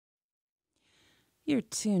You're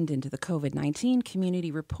tuned into the COVID-19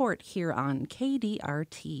 Community Report here on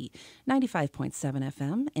KDRT 95.7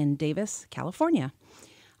 FM in Davis, California.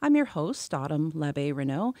 I'm your host, Autumn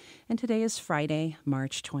Labbe-Renault, and today is Friday,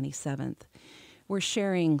 March 27th. We're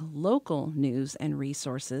sharing local news and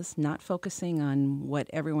resources, not focusing on what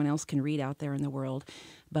everyone else can read out there in the world,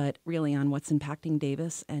 but really on what's impacting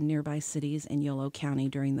Davis and nearby cities in Yolo County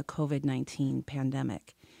during the COVID-19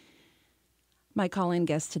 pandemic. My call-in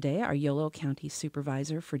guests today are Yolo County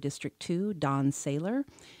Supervisor for District 2, Don Saylor,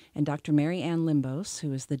 and Dr. Ann Limbos,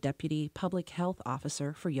 who is the Deputy Public Health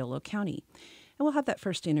Officer for Yolo County. And we'll have that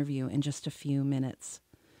first interview in just a few minutes.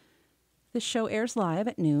 This show airs live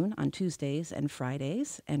at noon on Tuesdays and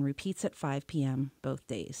Fridays and repeats at 5 p.m. both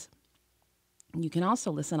days. You can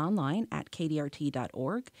also listen online at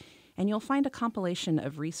kdrt.org, and you'll find a compilation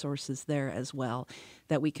of resources there as well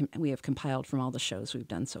that we have compiled from all the shows we've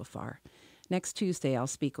done so far. Next Tuesday, I'll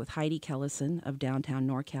speak with Heidi Kellison of Downtown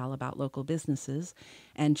NorCal about local businesses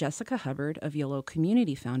and Jessica Hubbard of Yolo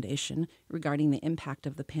Community Foundation regarding the impact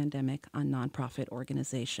of the pandemic on nonprofit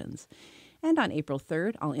organizations. And on April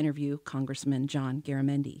 3rd, I'll interview Congressman John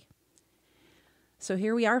Garamendi. So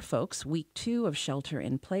here we are, folks, week 2 of shelter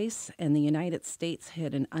in place, and the United States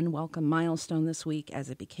hit an unwelcome milestone this week as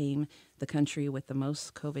it became the country with the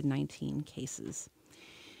most COVID-19 cases.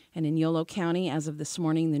 And in Yolo County, as of this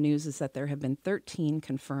morning, the news is that there have been 13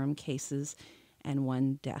 confirmed cases and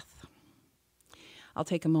 1 death. I'll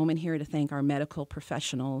take a moment here to thank our medical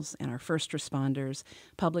professionals and our first responders,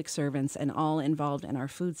 public servants, and all involved in our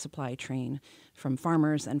food supply chain, from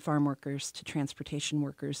farmers and farm workers to transportation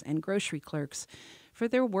workers and grocery clerks, for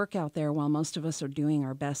their work out there while most of us are doing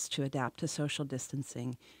our best to adapt to social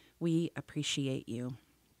distancing. We appreciate you.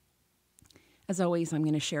 As always, I'm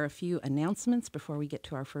going to share a few announcements before we get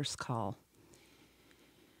to our first call.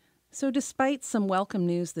 So despite some welcome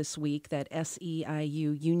news this week that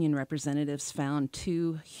SEIU union representatives found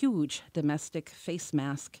 2 huge domestic face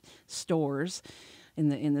mask stores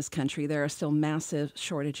in this country, there are still massive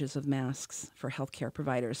shortages of masks for healthcare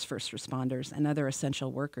providers, first responders, and other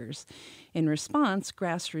essential workers. In response,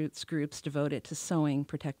 grassroots groups devoted to sewing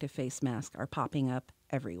protective face masks are popping up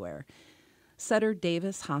everywhere. Sutter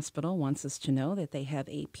Davis Hospital wants us to know that they have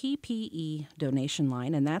a PPE donation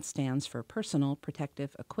line, and that stands for Personal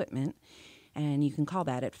Protective Equipment, and you can call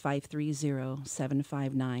that at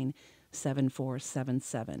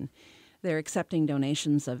 530-759-7477. They're accepting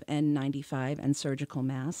donations of N95 and surgical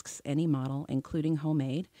masks, any model, including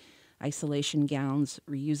homemade, isolation gowns,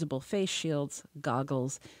 reusable face shields,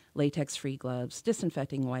 goggles, latex-free gloves,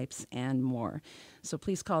 disinfecting wipes, and more. So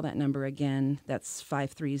please call that number again. That's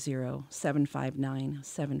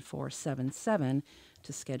 530-759-7477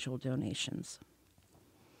 to schedule donations.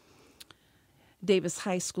 Davis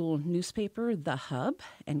High School newspaper, The Hub,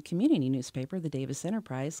 and community newspaper, The Davis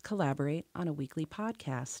Enterprise, collaborate on a weekly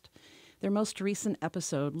podcast. Their most recent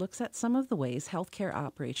episode looks at some of the ways healthcare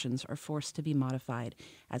operations are forced to be modified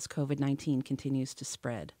as COVID-19 continues to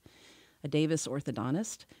spread. A Davis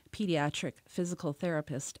orthodontist, pediatric physical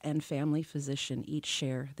therapist, and family physician each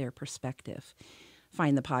share their perspective.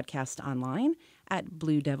 Find the podcast online at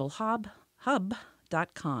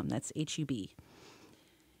bluedevilhub.com. That's H-U-B.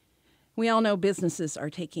 We all know businesses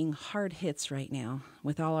are taking hard hits right now.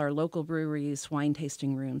 With all our local breweries, wine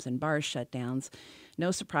tasting rooms, and bars shut down,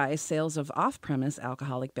 no surprise, sales of off-premise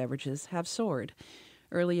alcoholic beverages have soared.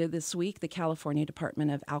 Earlier this week, the California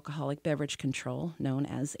Department of Alcoholic Beverage Control, known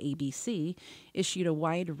as ABC, issued a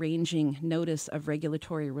wide-ranging notice of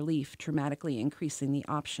regulatory relief, dramatically increasing the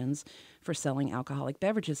options for selling alcoholic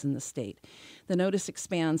beverages in the state. The notice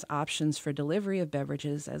expands options for delivery of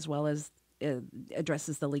beverages as well as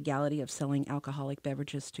addresses the legality of selling alcoholic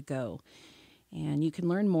beverages to go. And you can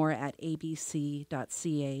learn more at abc.ca.gov.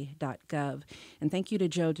 And thank you to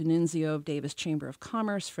Joe D'Annunzio of Davis Chamber of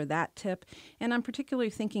Commerce for that tip. And I'm particularly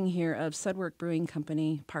thinking here of Sudwork Brewing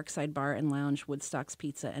Company, Parkside Bar and Lounge, Woodstock's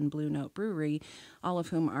Pizza, and Blue Note Brewery, all of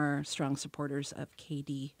whom are strong supporters of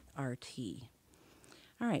KDRT.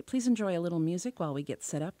 All right, please enjoy a little music while we get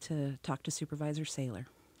set up to talk to Supervisor Saylor.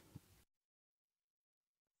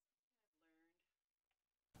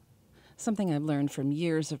 Something I've learned from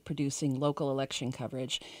years of producing local election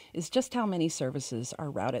coverage is just how many services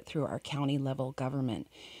are routed through our county-level government.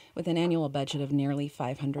 With an annual budget of nearly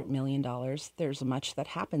 $500 million, there's much that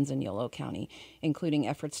happens in Yolo County, including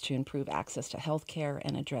efforts to improve access to health care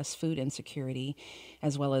and address food insecurity,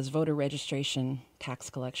 as well as voter registration,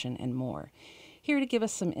 tax collection, and more. Here to give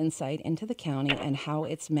us some insight into the county and how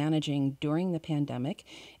it's managing during the pandemic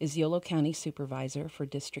is Yolo County Supervisor for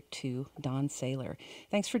District 2, Don Saylor.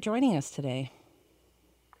 Thanks for joining us today.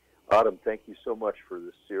 Autumn, thank you so much for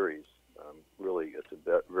this series. Really, it's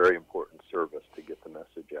a very important service to get the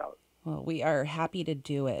message out. Well, we are happy to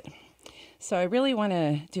do it. So I really want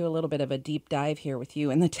to do a little bit of a deep dive here with you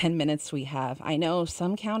in the 10 minutes we have. I know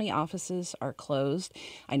some county offices are closed.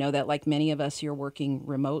 I know that, like many of us, you're working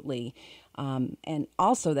remotely. And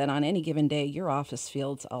also that on any given day, your office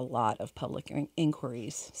fields a lot of public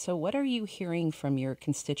inquiries. So what are you hearing from your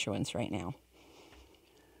constituents right now?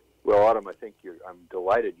 Well, Autumn, I think I'm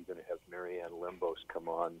delighted you're going to have Ann Limbos come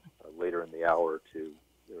on later in the hour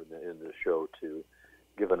in the show to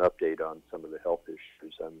give an update on some of the health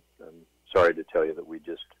issues. I'm sorry to tell you that we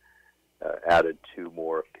just added 2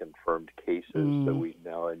 more confirmed cases. So we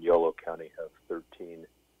now in Yolo County have 13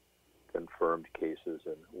 confirmed cases,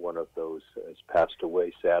 and one of those has passed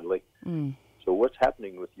away, sadly. So what's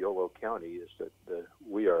happening with Yolo County is that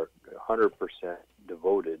we are 100%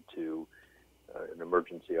 devoted to an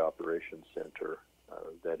emergency operations center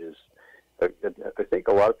that is, I think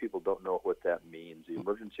a lot of people don't know what that means. The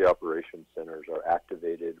emergency operations centers are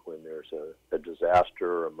activated when there's a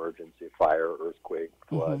disaster, emergency, fire, earthquake,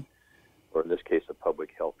 flood, or in this case, a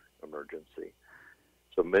public health emergency.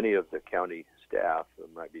 So many of the county staff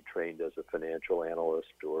might be trained as a financial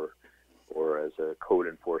analyst or as a code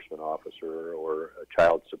enforcement officer or a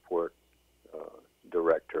child support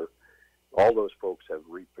director. All those folks have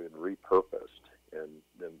been repurposed, and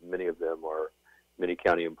many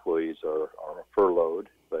county employees are furloughed,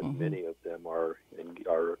 but many of them are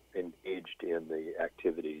engaged in the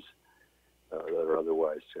activities that are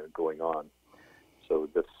otherwise going on. So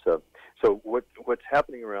that's what's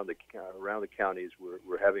happening around the counties.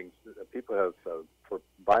 We're having people have,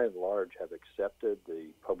 by and large, have accepted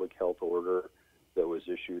the public health order that was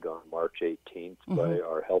issued on March 18th by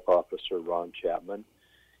our health officer Ron Chapman.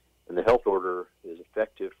 And the health order is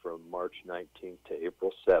effective from March 19th to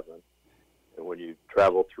April 7th. And when you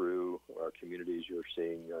travel through our communities, you're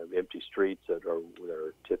seeing empty streets that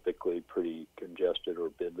are typically pretty congested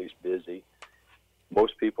or at least busy.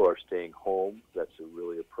 Most people are staying home. That's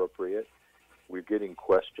really appropriate. We're getting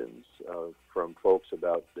questions from folks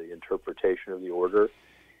about the interpretation of the order.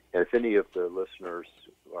 And if any of the listeners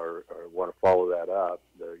want to follow that up,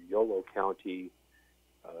 the Yolo County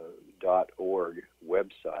 .org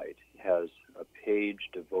website has a page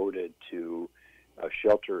devoted to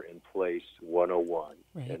Shelter in Place 101,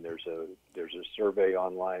 and there's a survey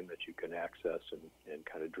online that you can access and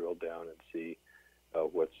kind of drill down and see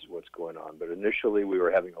what's going on. But initially, we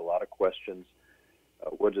were having a lot of questions.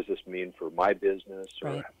 What does this mean for my business?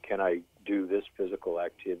 Or can I do this physical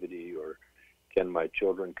activity? Or can my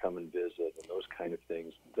children come and visit? And those kind of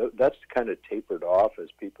things. That's kind of tapered off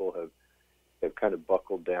as people have kind of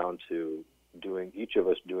buckled down to each of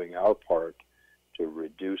us doing our part to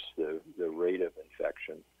reduce the rate of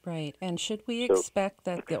infection. Right. And should we expect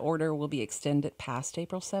that the order will be extended past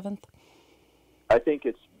April 7th? I think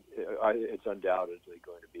it's undoubtedly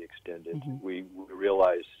going to be extended. We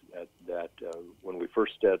realized that when we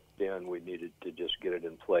first stepped in, we needed to just get it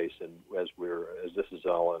in place. And as this is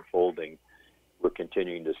all unfolding, we're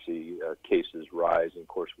continuing to see cases rise. And of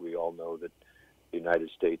course, we all know that the United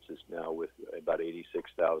States is now, with about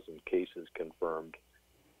 86,000 cases confirmed,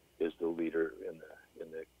 is the leader in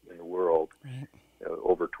the world. Right.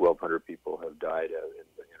 Over 1,200 people have died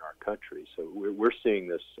in our country. So we're seeing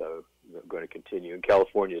this going to continue. In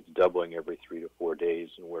California, it's doubling every 3 to 4 days,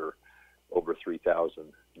 and we're over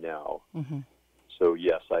 3,000 now. So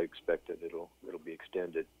yes, I expect that it'll be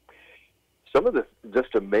extended. Some of the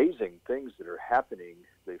just amazing things that are happening,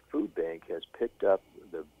 the food bank has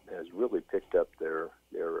really picked up their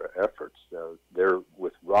efforts. They're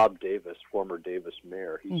with Rob Davis, former Davis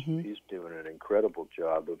mayor. He's doing an incredible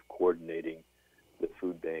job of coordinating the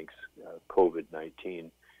food bank's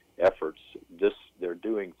COVID-19 efforts. They're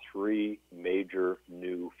doing 3 major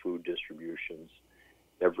new food distributions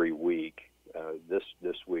every week.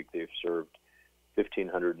 This week they've served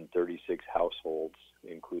 1,536 households,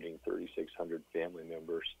 including 3,600 family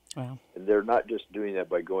members. Wow. And they're not just doing that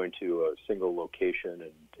by going to a single location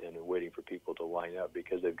and waiting for people to line up,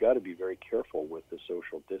 because they've got to be very careful with the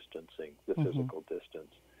social distancing, the physical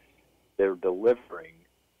distance. They're delivering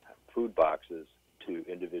food boxes to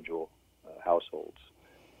individual households.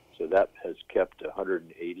 So that has kept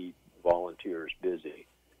 180 volunteers busy.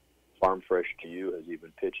 Farm Fresh to You has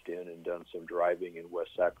even pitched in and done some driving in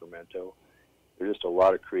West Sacramento. There's just a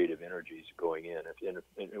lot of creative energies going in. And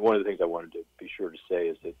one of the things I wanted to be sure to say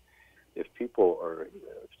is that if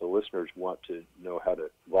the listeners want to know how to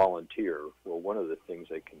volunteer, well, one of the things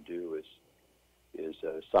they can do is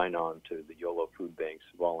sign on to the Yolo Food Bank's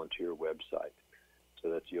volunteer website. So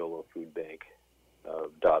that's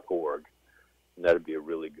yolofoodbank.org. and that'd be a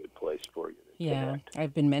really good place for you to connect.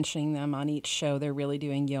 I've been mentioning them on each show. They're really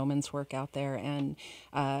doing yeoman's work out there. And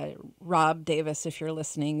Rob Davis, if you're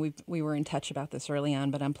listening, we were in touch about this early on,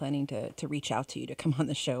 but I'm planning to reach out to you to come on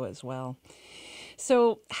the show as well.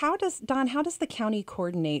 So how does the county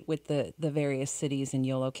coordinate with the various cities in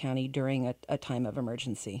Yolo County during a time of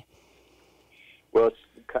emergency? Well,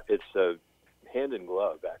 it's a hand in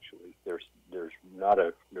glove, actually. There's not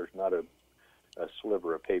a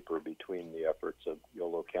sliver of paper between the efforts of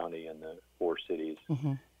Yolo County and the 4 cities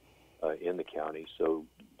in the county. So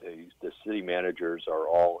the city managers are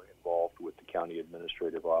all involved with the county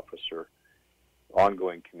administrative officer.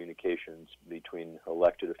 Ongoing communications between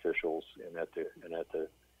elected officials and at the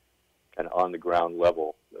kind of on the ground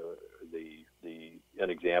level. An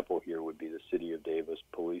example here would be the City of Davis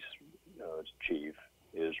police chief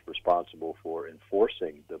is responsible for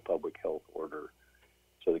enforcing the public health order.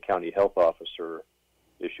 So the county health officer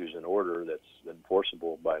issues an order that's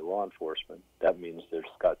enforceable by law enforcement. That means there's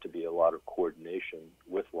got to be a lot of coordination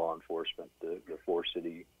with law enforcement. The 4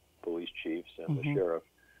 city police chiefs and the sheriff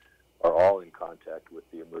are all in contact with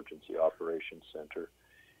the Emergency Operations Center.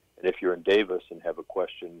 And if you're in Davis and have a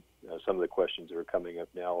question, some of the questions that are coming up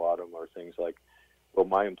now, Autumn, are things like, well,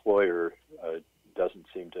 my employer doesn't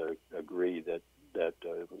seem to agree that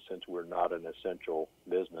since we're not an essential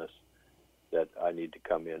business, that I need to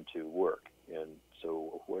come into work. And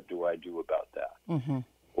so what do I do about that?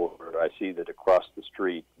 Or I see that across the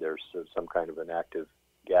street there's some kind of an active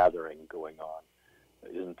gathering going on.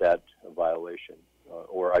 Isn't that a violation?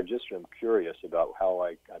 Or I just am curious about how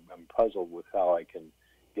I'm puzzled with how I can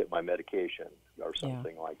get my medication or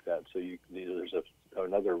something like that. So there's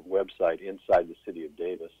another website inside the City of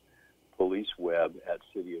Davis, policeweb at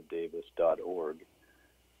cityofdavis.org.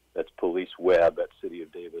 That's policeweb at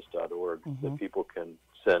cityofdavis.org. That people can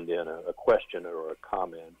send in a question or a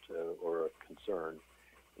comment or a concern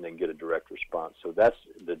and then get a direct response. So that's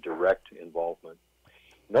the direct involvement.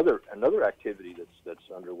 Another activity that's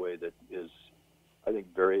underway that is, I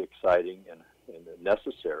think, very exciting and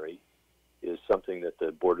necessary is something that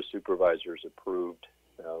the Board of Supervisors approved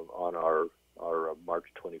on our March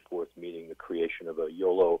 24th meeting, the creation of a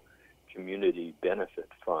Yolo Community Benefit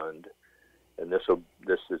Fund. And this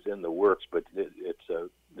is in the works, but this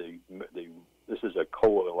is a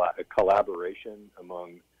collaboration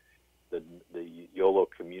among the Yolo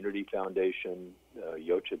Community Foundation,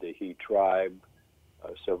 Yocha Dehi Tribe,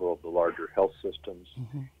 several of the larger health systems,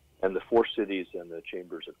 and the 4 cities and the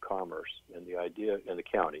chambers of commerce, and the idea, and the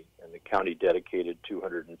county dedicated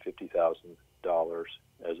 $250,000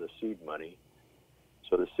 as a seed money.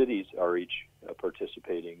 So the cities are each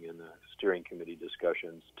participating in the steering committee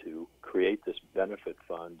discussions to create this benefit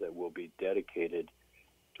fund that will be dedicated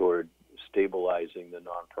toward stabilizing the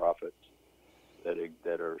nonprofits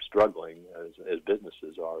that are struggling as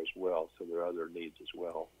businesses are as well. So there are other needs as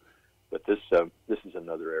well. But this is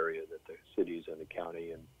another area that the cities and the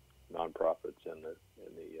county and nonprofits and the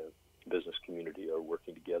business community are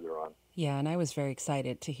working together on. Yeah, and I was very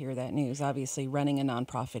excited to hear that news. Obviously, running a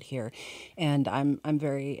nonprofit here, and I'm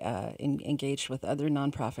very engaged with other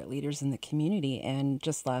nonprofit leaders in the community. And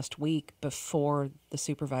just last week, before the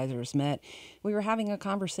supervisors met, we were having a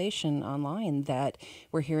conversation online that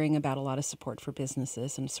we're hearing about a lot of support for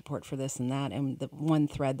businesses and support for this and that. And the one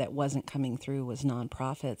thread that wasn't coming through was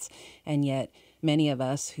nonprofits, and yet many of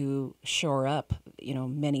us who shore up,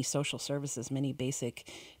 many social services, many basic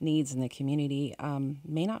needs in the community,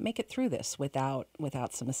 may not make it through this without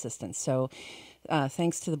some assistance. So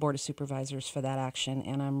thanks to the Board of Supervisors for that action,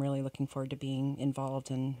 and I'm really looking forward to being involved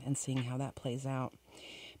and seeing how that plays out.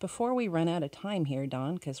 Before we run out of time here,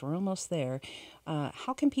 Don, because we're almost there,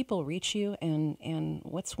 how can people reach you, and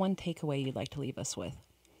what's one takeaway you'd like to leave us with?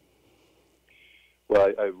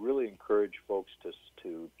 Well, I really encourage folks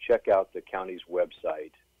to check out the county's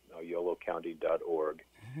website, yolocounty.org.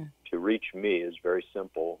 To reach me is very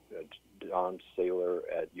simple. It's Don Saylor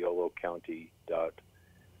at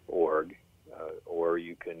yolocounty.org, or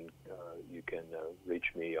you can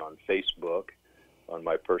reach me on Facebook, on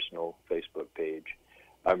my personal Facebook page.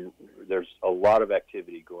 There's a lot of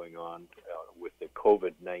activity going on with the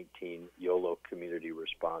COVID-19 Yolo Community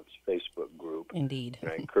Response Facebook group. Indeed.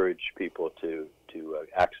 And I encourage people to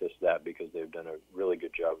access that because they've done a really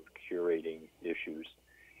good job of curating issues.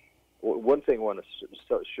 One thing I want to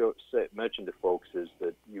mention to folks is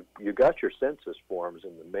that you got your census forms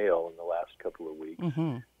in the mail in the last couple of weeks.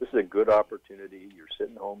 This is a good opportunity. You're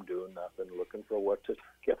sitting home doing nothing, looking for what to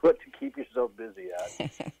keep yourself busy at.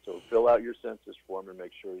 So fill out your census form and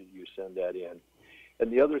make sure you send that in.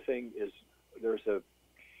 And the other thing is there's the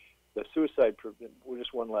suicide.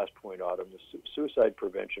 Just one last point, Autumn. The suicide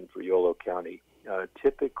prevention for Yolo County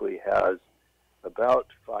typically has about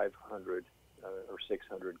 500 or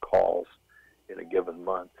 600 calls in a given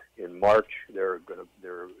month. In March, they're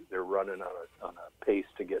running on a pace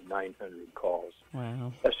to get 900 calls.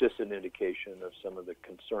 Wow. That's just an indication of some of the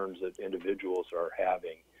concerns that individuals are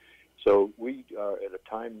having. So we are at a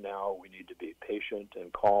time now we need to be patient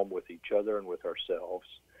and calm with each other and with ourselves.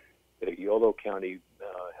 The Yolo County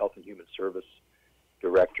Health and Human Service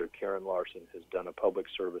Director, Karen Larson, has done a public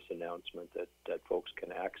service announcement that folks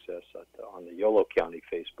can access on the Yolo County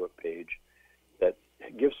Facebook page that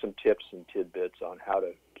gives some tips and tidbits on how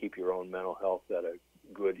to keep your own mental health at a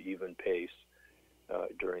good, even pace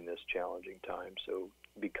during this challenging time. So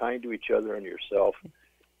be kind to each other and yourself,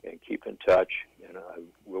 and keep in touch, and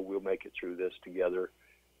we'll make it through this together,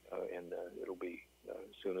 and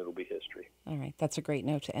soon it'll be history. All right, that's a great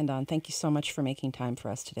note to end on. Thank you so much for making time for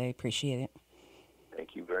us today. Appreciate it.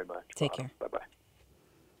 Thank you very much. Take care. Bye-bye.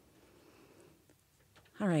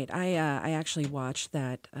 All right, I actually watched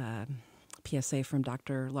that PSA from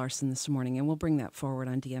Dr. Larson this morning, and we'll bring that forward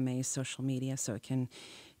on DMA's social media so it can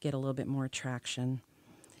get a little bit more traction.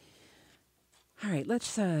 All right,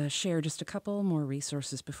 let's share just a couple more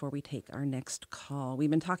resources before we take our next call. We've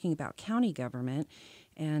been talking about county government,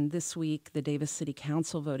 and this week the Davis City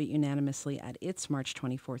Council voted unanimously at its March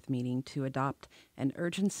 24th meeting to adopt an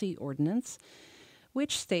urgency ordinance,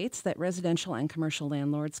 which states that residential and commercial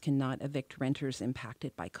landlords cannot evict renters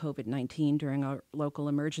impacted by COVID-19 during a local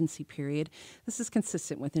emergency period. This is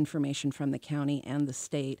consistent with information from the county and the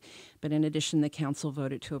state. But in addition, the council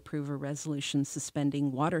voted to approve a resolution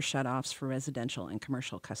suspending water shutoffs for residential and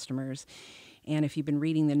commercial customers. And if you've been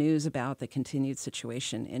reading the news about the continued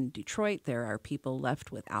situation in Detroit, there are people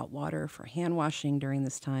left without water for hand washing during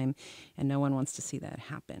this time, and no one wants to see that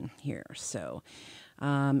happen here. So,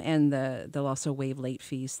 and they'll also waive late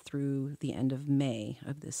fees through the end of May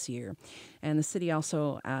of this year. And the city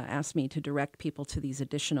also asked me to direct people to these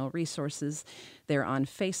additional resources. They're on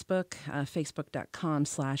Facebook,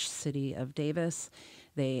 facebook.com/City of Davis.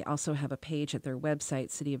 They also have a page at their website,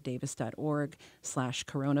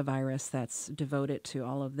 cityofdavis.org/coronavirus, that's devoted to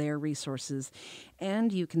all of their resources.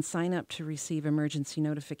 And you can sign up to receive emergency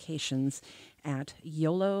notifications at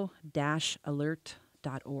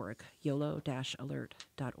yolo-alert.org,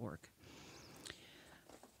 yolo-alert.org.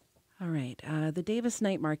 All right, the Davis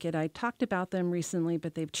Night Market, I talked about them recently,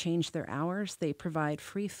 but they've changed their hours. They provide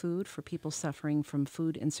free food for people suffering from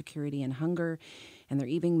food insecurity and hunger, and they're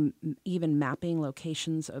even mapping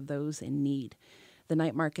locations of those in need. The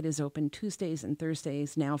night market is open Tuesdays and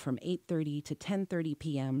Thursdays now from 8:30 to 10:30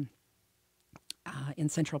 p.m. In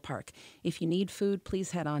Central Park. If you need food, please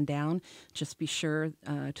head on down. Just be sure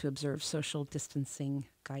to observe social distancing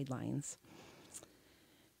guidelines.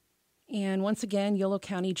 And once again, Yolo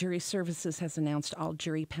County Jury Services has announced all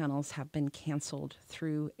jury panels have been canceled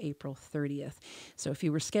through April 30th. So if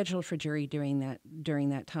you were scheduled for jury during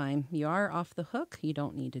that time, you are off the hook. You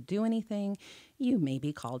don't need to do anything. You may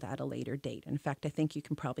be called at a later date. In fact, I think you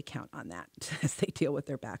can probably count on that as they deal with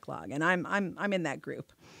their backlog. And I'm in that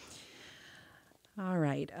group. All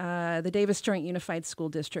right. The Davis Joint Unified School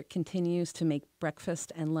District continues to make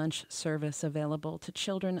breakfast and lunch service available to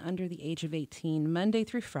children under the age of 18 Monday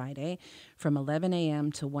through Friday from 11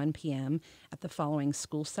 a.m. to 1 p.m. at the following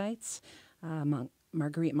school sites: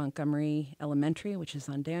 Marguerite Montgomery Elementary, which is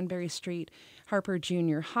on Danbury Street, Harper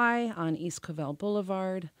Junior High on East Covell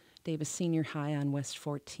Boulevard, Davis Senior High on West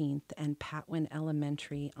 14th, and Patwin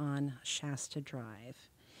Elementary on Shasta Drive.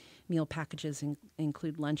 Meal packages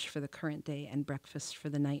include lunch for the current day and breakfast for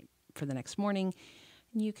the next morning.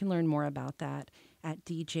 And you can learn more about that at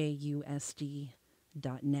djusd.net.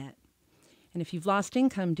 And if you've lost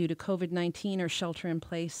income due to COVID-19 or shelter in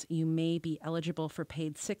place, you may be eligible for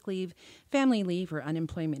paid sick leave, family leave, or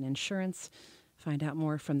unemployment insurance. Find out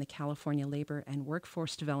more from the California Labor and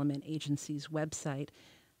Workforce Development Agency's website,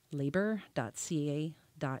 labor.ca.gov.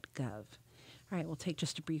 All right, we'll take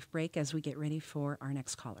just a brief break as we get ready for our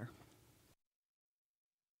next caller.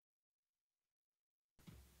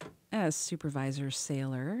 As Supervisor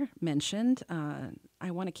Saylor mentioned, I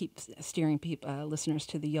want to keep steering listeners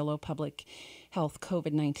to the Yolo Public Health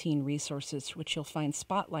COVID-19 resources, which you'll find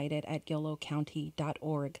spotlighted at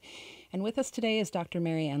yolocounty.org. And with us today is Dr.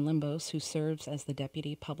 Ann Limbos, who serves as the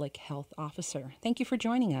Deputy Public Health Officer. Thank you for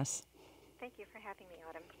joining us. Thank you for having me,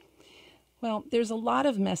 Autumn. Well, there's a lot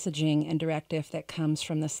of messaging and directive that comes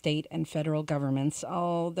from the state and federal governments,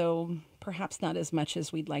 although perhaps not as much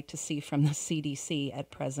as we'd like to see from the CDC at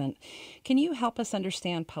present. Can you help us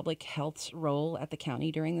understand public health's role at the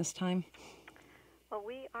county during this time? Well,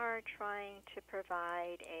 we are trying to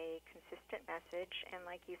provide a consistent message, and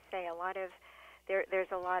like you say,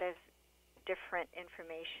 there's a lot of different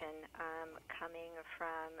information coming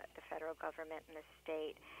from the federal government and the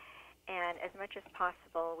state. And as much as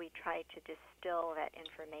possible, we try to distill that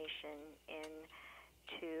information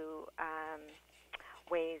into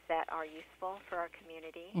ways that are useful for our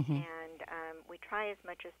community. And we try as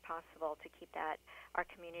much as possible to keep our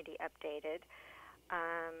community updated.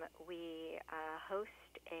 We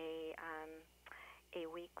host a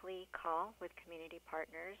weekly call with community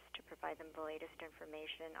partners to provide them the latest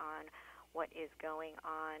information on what is going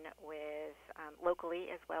on with locally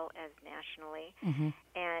as well as nationally.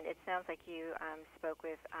 And it sounds like you spoke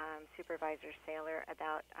with Supervisor Saylor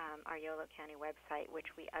about our Yolo County website,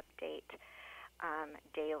 which we update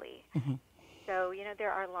daily. So,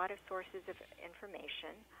 there are a lot of sources of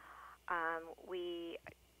information. We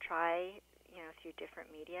try, through different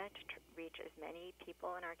media to reach as many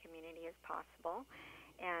people in our community as possible.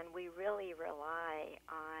 And we really rely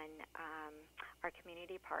on our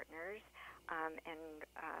community partners and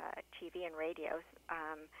TV and radio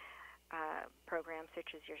programs such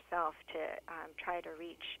as yourself to try to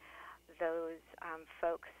reach those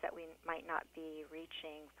folks that we might not be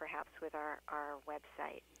reaching perhaps with our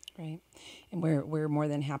website. Right. And we're more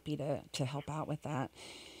than happy to help out with that.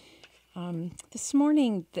 This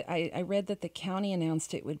morning, I read that the county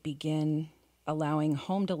announced it would begin allowing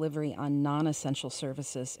home delivery on non-essential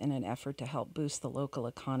services in an effort to help boost the local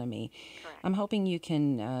economy. Correct. I'm hoping you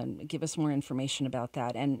can give us more information about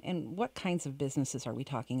that. And what kinds of businesses are we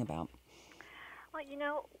talking about? Well,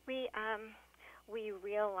 we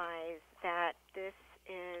realize that this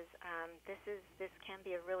can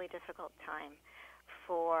be a really difficult time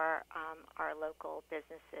for our local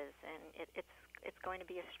businesses, and it's going to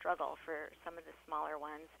be a struggle for some of the smaller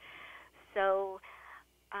ones. So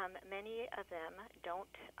many of them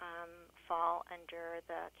don't fall under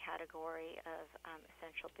the category of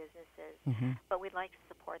essential businesses, but we'd like to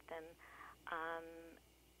support them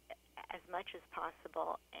as much as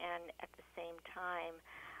possible, and at the same time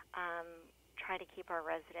try to keep our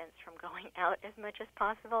residents from going out as much as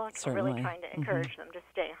possible. We're really trying to encourage them to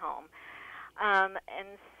stay home. And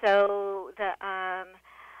so the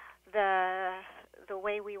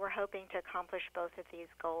way we were hoping to accomplish both of these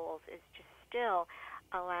goals is to still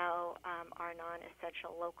allow our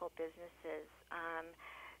non-essential local businesses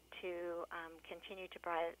to continue to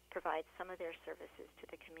provide some of their services to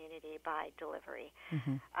the community by delivery,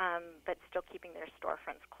 but still keeping their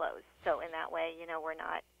storefronts closed. So in that way, we're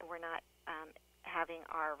not having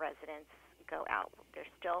our residents go out. They're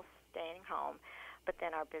still staying home, but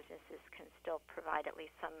then our businesses can still provide at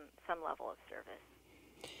least some level of service.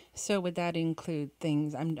 So would that include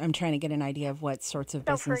things? I'm trying to get an idea of what sorts of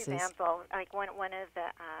businesses. So, for example, like one of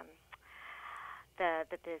the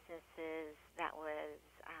businesses that was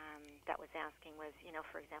asking was,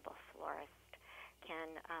 for example, florist.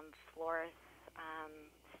 Can florists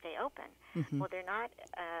stay open? Well, they're not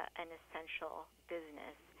an essential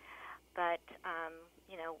business, but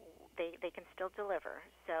they can still deliver.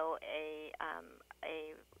 So a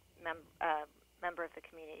member of the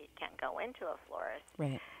community can't go into a florist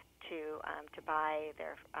to buy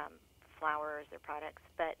their flowers or products,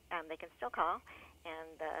 but they can still call,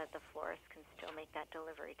 and the florist can still make that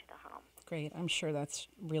delivery to the home. Great. I'm sure that's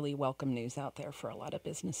really welcome news out there for a lot of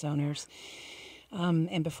business owners.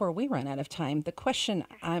 And before we run out of time, the question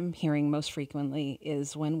I'm hearing most frequently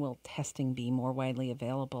is, when will testing be more widely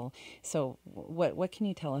available? So what can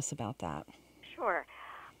you tell us about that? Sure.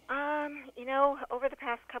 Over the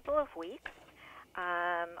past couple of weeks,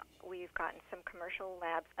 we've gotten some commercial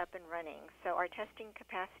labs up and running. So our testing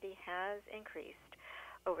capacity has increased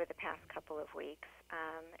over the past couple of weeks.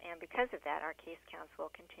 And because of that, our case counts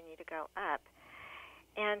will continue to go up.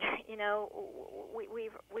 And,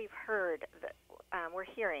 we've heard that we're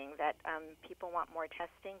hearing that people want more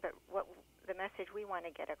testing, but what the message we want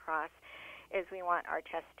to get across is we want our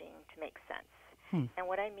testing to make sense. And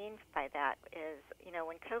what I mean by that is,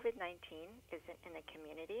 when COVID-19 isn't in the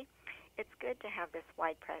community, it's good to have this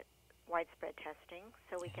widespread testing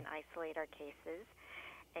so we can isolate our cases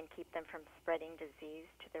and keep them from spreading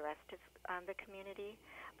disease to the rest of the community.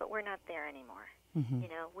 But we're not there anymore.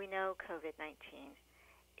 We know COVID-19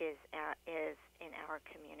 is in our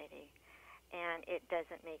community, and it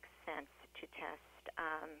doesn't make sense to test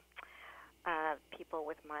people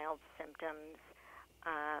with mild symptoms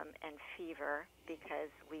and fever, because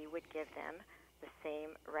we would give them the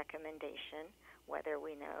same recommendation whether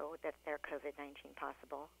we know that they're COVID-19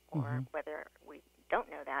 possible or whether we don't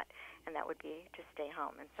know that, and that would be to stay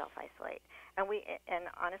home and self-isolate. And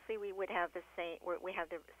honestly, we would have the same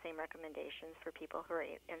recommendations for people who are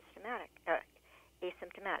asymptomatic,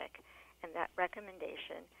 and that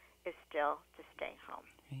recommendation is still to stay home.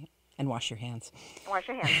 Right. And wash your hands. Wash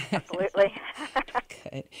your hands, absolutely.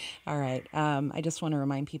 Good. All right. I just want to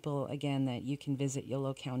remind people again that you can visit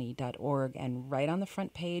yolocounty.org, and right on the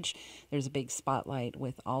front page, there's a big spotlight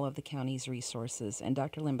with all of the county's resources. And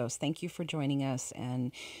Dr. Limbos, thank you for joining us,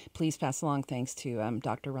 and please pass along thanks to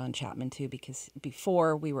Dr. Ron Chapman, too, because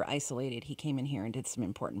before we were isolated, he came in here and did some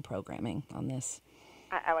important programming on this.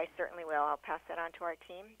 I certainly will. I'll pass that on to our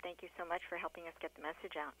team. Thank you so much for helping us get the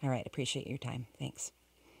message out. All right. Appreciate your time. Thanks.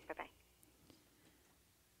 Bye-bye.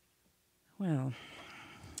 Well,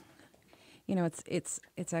 you know,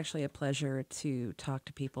 it's actually a pleasure to talk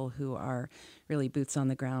to people who are really boots on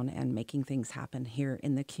the ground and making things happen here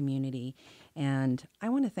in the community. And I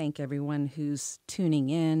want to thank everyone who's tuning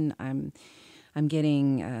in. I'm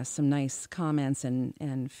getting some nice comments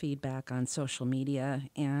and feedback on social media,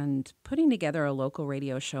 and putting together a local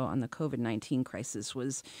radio show on the COVID-19 crisis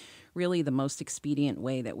was really the most expedient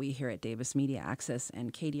way that we here at Davis Media Access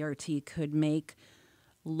and KDRT could make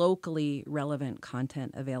locally relevant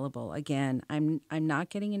content available. Again, I'm not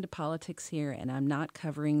getting into politics here, and I'm not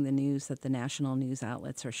covering the news that the national news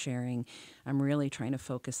outlets are sharing. I'm really trying to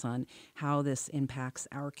focus on how this impacts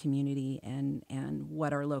our community and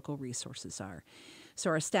what our local resources are.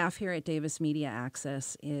 So our staff here at Davis Media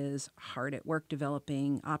Access is hard at work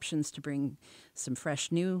developing options to bring some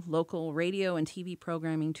fresh new local radio and TV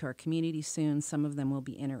programming to our community soon. Some of them will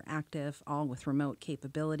be interactive, all with remote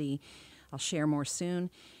capability. I'll share more soon,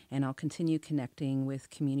 and I'll continue connecting with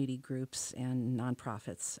community groups and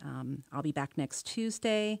nonprofits. I'll be back next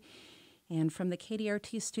Tuesday. And from the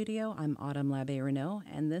KDRT studio, I'm Autumn Labbe-Renault,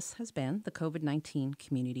 and this has been the COVID-19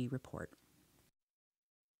 Community Report.